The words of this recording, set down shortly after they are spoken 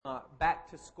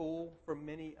to school for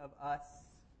many of us.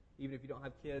 Even if you don't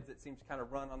have kids, it seems to kind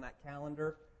of run on that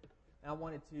calendar. And I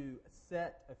wanted to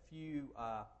set a few,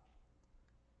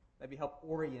 maybe help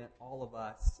orient all of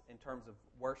us in terms of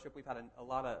worship. We've had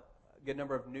a good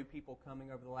number of new people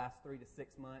coming over the last 3 to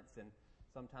 6 months, and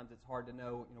sometimes it's hard to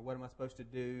know, what am I supposed to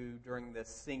do during the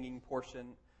singing portion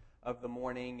of the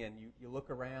morning, and you look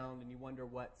around and you wonder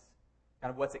what's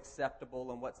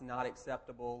acceptable and what's not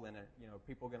acceptable, and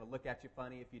people are going to look at you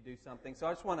funny if you do something. So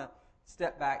I just want to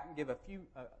step back and give a few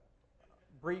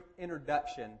brief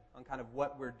introduction on kind of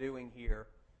what we're doing here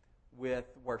with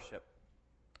worship.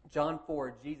 John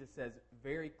 4, Jesus says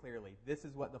very clearly, this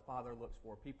is what the Father looks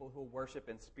for, people who worship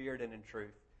in spirit and in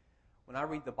truth. When I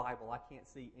read the Bible, I can't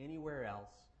see anywhere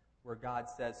else where God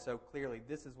says so clearly,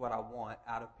 this is what I want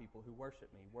out of people who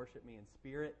worship me. Worship me in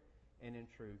spirit and in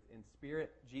truth. In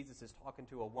spirit, Jesus is talking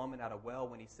to a woman at a well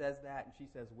when he says that, and she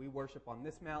says, we worship on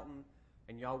this mountain,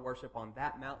 and y'all worship on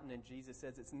that mountain, and Jesus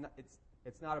says it's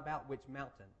not about which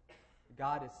mountain.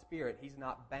 God is spirit. He's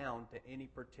not bound to any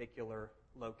particular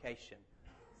location.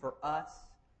 For us,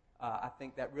 I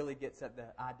think that really gets at the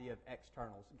idea of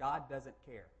externals. God doesn't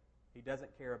care. He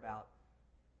doesn't care about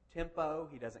tempo.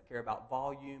 He doesn't care about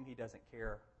volume. He doesn't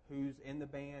care who's in the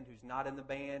band, who's not in the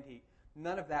band.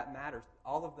 None of that matters.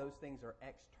 All of those things are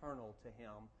external to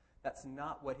him. That's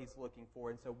not what he's looking for,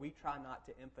 and so we try not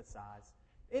to emphasize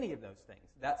any of those things.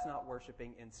 That's not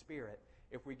worshiping in spirit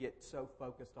if we get so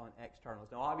focused on externals.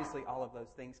 Now, obviously, all of those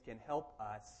things can help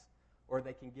us, or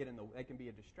they can be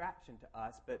a distraction to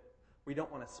us, but we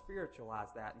don't want to spiritualize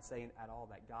that and say at all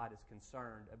that God is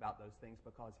concerned about those things,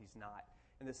 because he's not.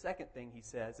 And the second thing he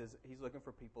says is he's looking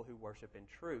for people who worship in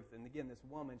truth. And again, this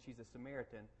woman, she's a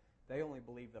Samaritan. They only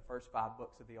believe the first 5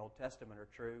 books of the Old Testament are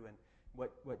true. And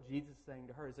what Jesus is saying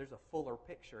to her is there's a fuller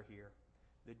picture here.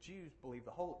 The Jews believe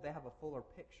they have a fuller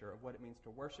picture of what it means to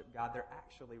worship God. They're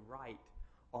actually right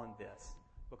on this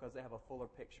because they have a fuller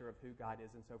picture of who God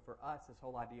is. And so for us, this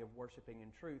whole idea of worshiping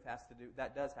in truth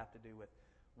does have to do with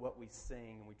what we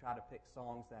sing, and we try to pick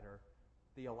songs that are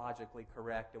theologically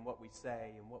correct, and what we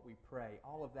say and what we pray.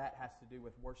 All of that has to do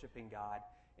with worshiping God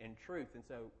in truth. And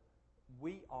so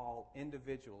we all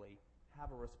individually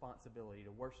have a responsibility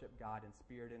to worship God in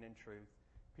spirit and in truth,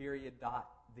 period, dot,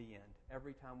 the end.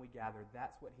 Every time we gather,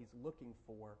 that's what he's looking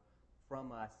for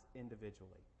from us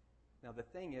individually. Now, the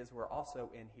thing is, we're also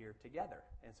in here together.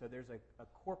 And so there's a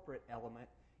corporate element,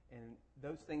 and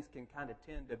those things can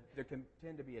there can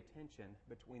tend to be a tension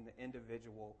between the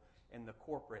individual and the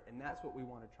corporate, and that's what we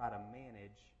want to try to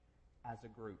manage as a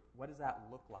group. What does that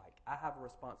look like? I have a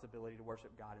responsibility to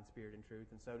worship God in spirit and truth,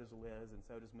 and so does Liz, and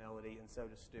so does Melody, and so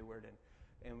does Stuart,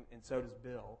 and so does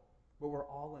Bill. But we're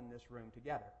all in this room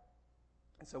together.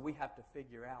 And so we have to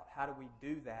figure out, how do we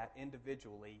do that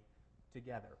individually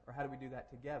together? Or how do we do that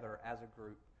together as a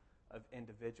group of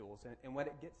individuals? And what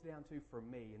it gets down to for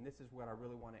me, and this is what I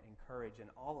really want to encourage in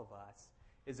all of us,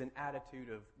 is an attitude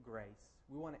of grace.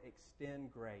 We want to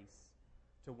extend grace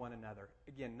to one another.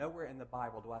 Again, nowhere in the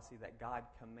Bible do I see that God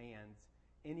commands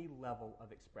any level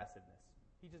of expressiveness.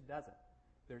 He just doesn't.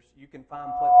 You can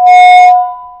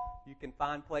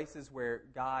find places where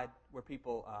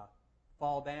people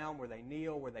fall down, where they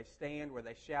kneel, where they stand, where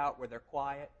they shout, where they're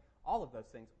quiet. All of those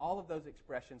things, all of those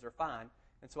expressions are fine.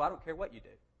 And so I don't care what you do.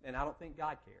 And I don't think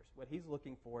God cares. What he's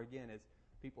looking for, again, is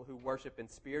people who worship in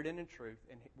spirit and in truth.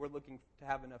 And we're looking to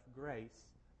have enough grace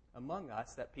among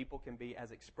us that people can be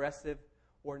as expressive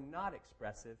or not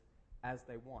expressive as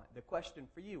they want. The question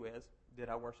for you is, did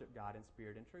I worship God in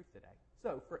spirit and truth today?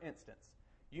 So, for instance,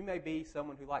 you may be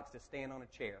someone who likes to stand on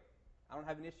a chair. I don't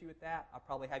have an issue with that. I'll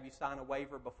probably have you sign a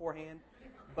waiver beforehand.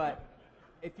 But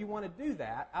if you want to do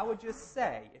that, I would just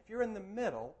say, if you're in the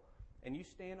middle and you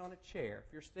stand on a chair,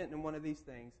 if you're sitting in one of these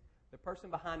things, the person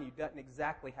behind you doesn't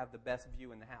exactly have the best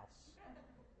view in the house.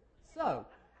 So,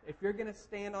 if you're going to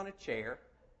stand on a chair,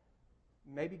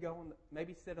 maybe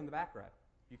sit in the back row.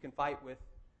 You can fight with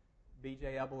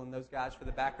B.J. Ebel and those guys for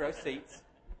the back row seats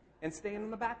and stand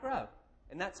in the back row.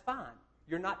 And that's fine.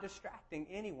 You're not distracting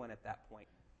anyone at that point.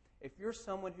 If you're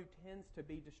someone who tends to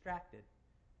be distracted,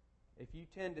 if you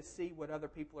tend to see what other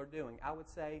people are doing, I would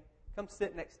say, come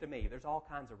sit next to me. There's all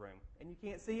kinds of room. And you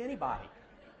can't see anybody.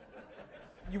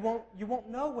 You won't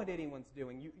know what anyone's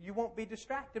doing. You won't be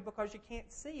distracted because you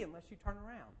can't see unless you turn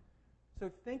around. So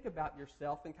think about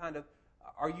yourself and kind of,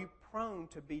 are you prone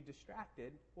to be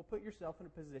distracted? Well, put yourself in a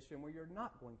position where you're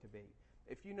not going to be.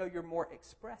 If you know you're more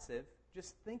expressive,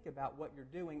 just think about what you're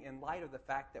doing in light of the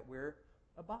fact that we're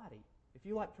a body. If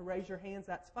you like to raise your hands,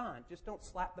 that's fine. Just don't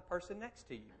slap the person next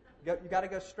to you. You got to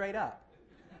go straight up.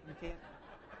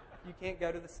 You can't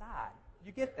go to the side.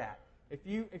 You get that. If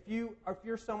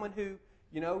you're someone who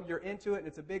you're into it and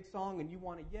it's a big song and you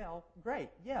want to yell, great,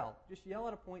 yell. Just yell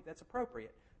at a point that's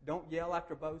appropriate. Don't yell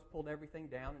after Bo's pulled everything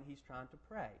down and he's trying to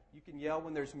pray. You can yell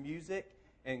when there's music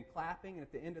and clapping and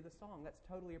at the end of the song. That's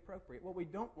totally appropriate. What we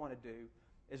don't want to do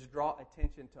is draw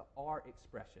attention to our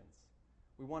expressions.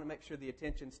 We want to make sure the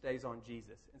attention stays on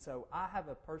Jesus. And so I have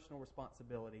a personal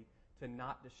responsibility to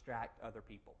not distract other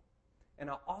people. And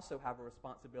I also have a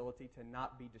responsibility to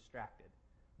not be distracted.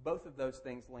 Both of those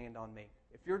things land on me.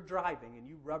 If you're driving and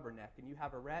you rubberneck and you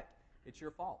have a wreck, it's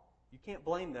your fault. You can't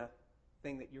blame the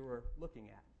thing that you were looking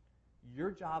at.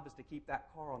 Your job is to keep that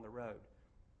car on the road.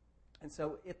 And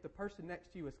so if the person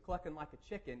next to you is clucking like a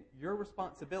chicken, your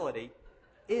responsibility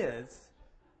is,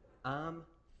 I'm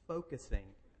focusing.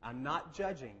 I'm not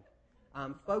judging.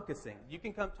 I'm focusing. You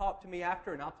can come talk to me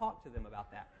after and I'll talk to them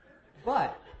about that.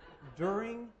 But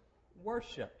during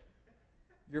worship,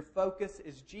 your focus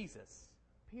is Jesus.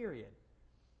 Period.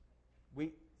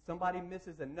 Somebody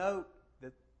misses a note,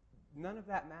 none of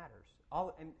that matters.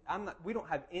 We don't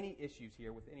have any issues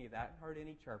here with any of that. I haven't heard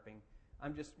any chirping.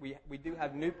 We do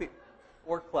have new people,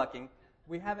 or clucking.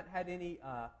 We haven't had any,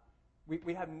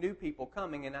 we have new people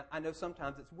coming, and I know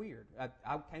sometimes it's weird.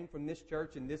 I came from this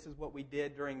church, and this is what we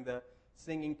did during the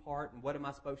singing part, and what am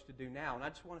I supposed to do now? And I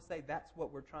just want to say that's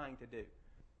what we're trying to do.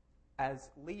 As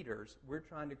leaders, we're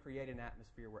trying to create an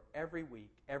atmosphere where every week,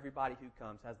 everybody who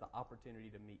comes has the opportunity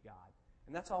to meet God.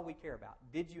 And that's all we care about.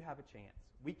 Did you have a chance?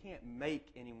 We can't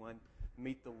make anyone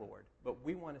meet the Lord, but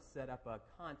we want to set up a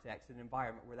context, an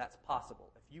environment where that's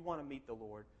possible. If you want to meet the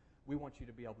Lord, we want you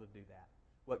to be able to do that.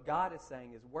 What God is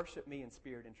saying is worship me in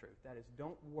spirit and truth. That is,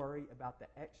 don't worry about the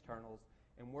externals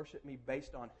and worship me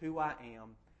based on who I am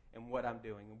and what I'm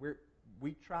doing. And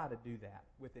we try to do that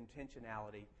with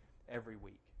intentionality every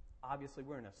week. Obviously,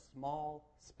 we're in a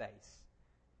small space.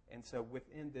 And so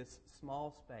within this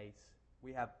small space,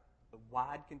 we have a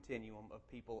wide continuum of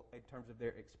people in terms of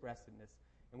their expressiveness.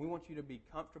 And we want you to be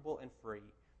comfortable and free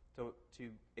to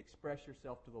express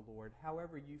yourself to the Lord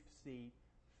however you see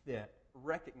fit,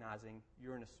 recognizing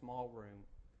you're in a small room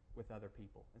with other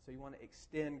people. And so you want to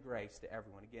extend grace to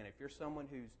everyone. Again, if you're someone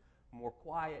who's more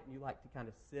quiet and you like to kind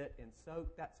of sit and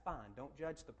soak, that's fine. Don't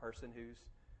judge the person who's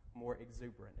more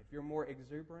exuberant. If you're more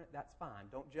exuberant, that's fine.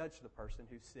 Don't judge the person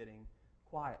who's sitting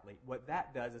quietly. What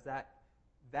that does is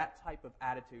that type of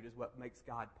attitude is what makes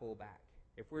God pull back.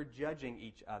 If we're judging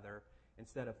each other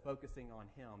instead of focusing on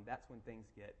Him, that's when things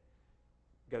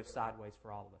go sideways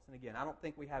for all of us. And again, I don't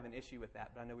think we have an issue with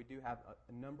that, but I know we do have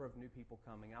a number of new people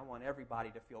coming. I want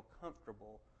everybody to feel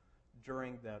comfortable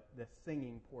during the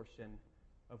singing portion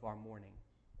of our morning.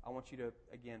 I want you to,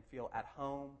 again, feel at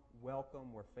home,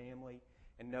 welcome, we're family,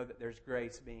 and know that there's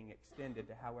grace being extended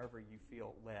to however you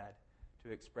feel led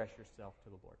to express yourself to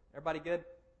the Lord. Everybody good?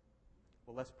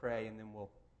 Well, let's pray, and then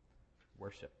we'll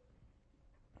worship.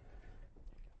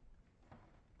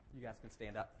 You guys can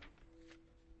stand up.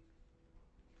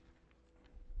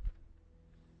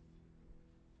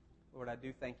 Lord, I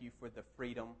do thank you for the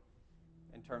freedom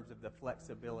in terms of the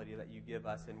flexibility that you give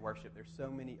us in worship. There's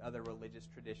so many other religious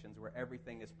traditions where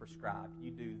everything is prescribed.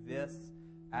 You do this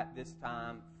at this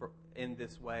time, in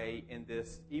this way,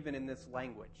 even in this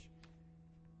language.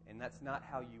 And that's not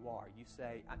how you are. You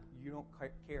say, you don't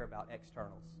care about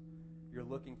externals. You're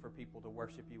looking for people to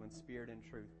worship you in spirit and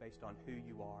truth based on who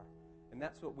you are. And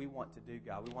that's what we want to do,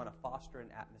 God. We want to foster an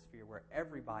atmosphere where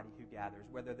everybody who gathers,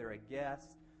 whether they're a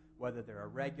guest, whether they're a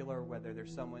regular, whether they're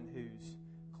someone who's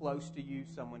close to you,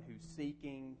 someone who's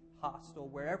seeking, hostile,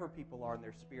 wherever people are in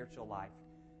their spiritual life,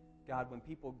 God, when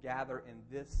people gather in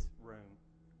this room,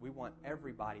 we want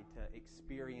everybody to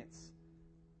experience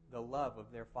the love of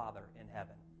their Father in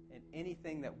heaven. And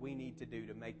anything that we need to do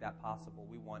to make that possible,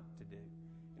 we want to do.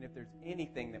 And if there's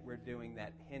anything that we're doing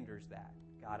that hinders that,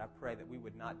 God, I pray that we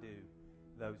would not do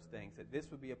those things, that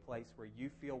this would be a place where you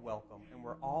feel welcome and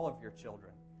where all of your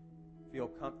children feel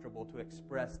comfortable to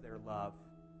express their love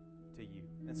to you.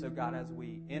 And so, God, as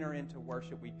we enter into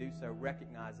worship, we do so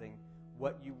recognizing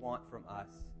what you want from us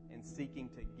and seeking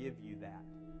to give you that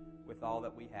with all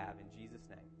that we have. In Jesus'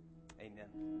 name,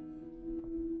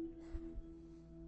 amen.